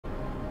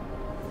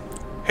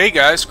Hey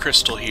guys,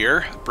 Crystal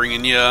here,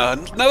 bringing you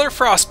another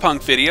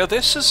Frostpunk video.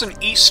 This is an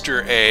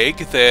Easter egg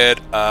that,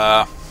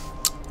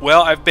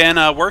 well, I've been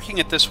working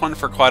at this one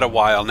for quite a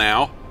while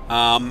now.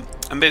 I'm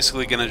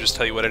basically going to just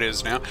tell you what it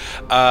is now.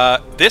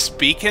 This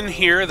beacon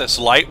here, this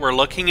light we're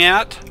looking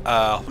at,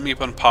 let me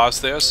unpause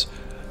this.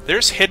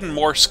 There's hidden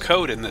Morse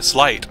code in this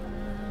light.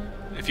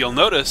 If you'll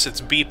notice, it's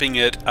beeping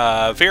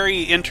at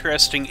very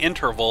interesting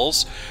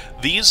intervals.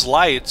 These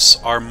lights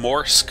are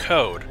Morse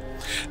code.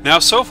 Now,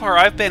 so far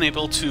I've been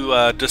able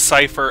to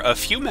decipher a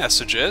few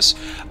messages,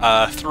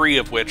 3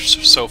 of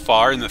which so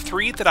far, and the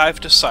 3 that I've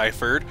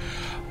deciphered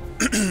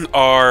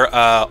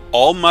are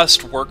all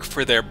must work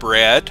for their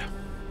bread.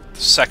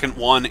 The second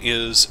one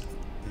is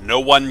no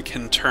one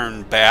can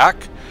turn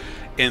back,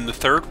 and the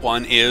third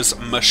one is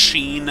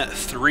machine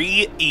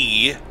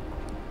 3E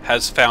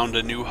has found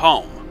a new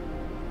home.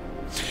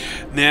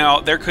 Now,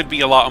 there could be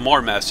a lot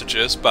more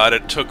messages, but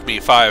it took me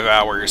 5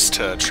 hours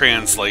to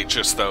translate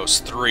just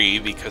those 3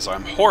 because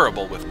I'm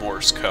horrible with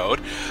Morse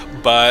code.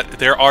 But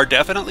there are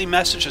definitely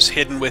messages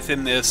hidden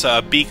within this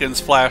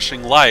beacon's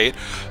flashing light.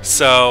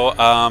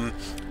 So,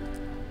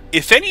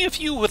 if any of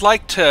you would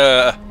like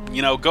to,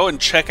 go and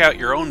check out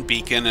your own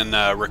beacon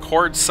and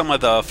record some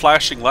of the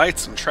flashing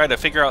lights and try to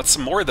figure out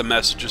some more of the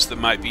messages that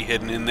might be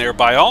hidden in there,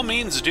 by all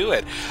means do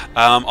it.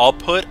 I'll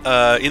put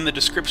in the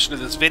description of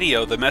this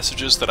video the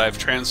messages that I've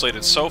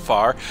translated so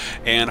far,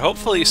 and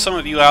hopefully some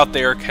of you out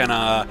there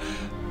can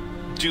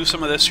do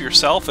some of this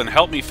yourself and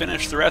help me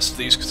finish the rest of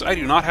these, because I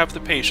do not have the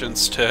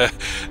patience to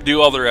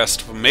do all the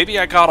rest of them. Maybe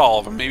I got all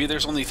of them. Maybe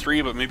there's only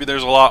 3, but maybe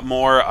there's a lot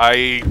more.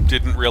 I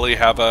didn't really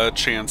have a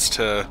chance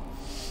to...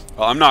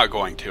 Well, I'm not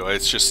going to.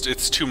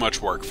 It's too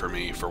much work for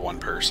me, for one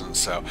person.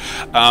 So,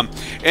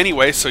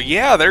 anyway, so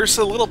yeah, there's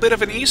a little bit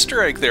of an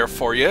Easter egg there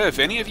for you. If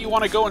any of you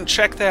want to go and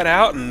check that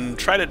out and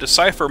try to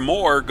decipher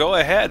more, go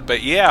ahead.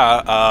 But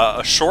yeah,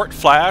 a short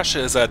flash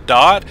is a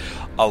dot,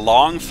 a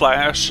long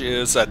flash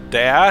is a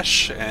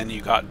dash, and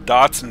you got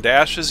dots and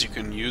dashes. You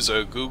can use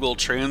a Google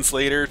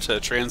translator to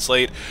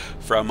translate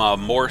from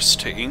Morse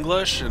to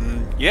English,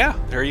 and yeah,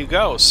 there you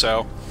go.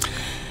 So,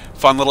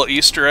 fun little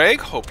Easter egg.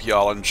 Hope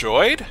y'all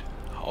enjoyed.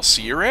 I'll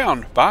see you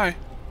around. Bye.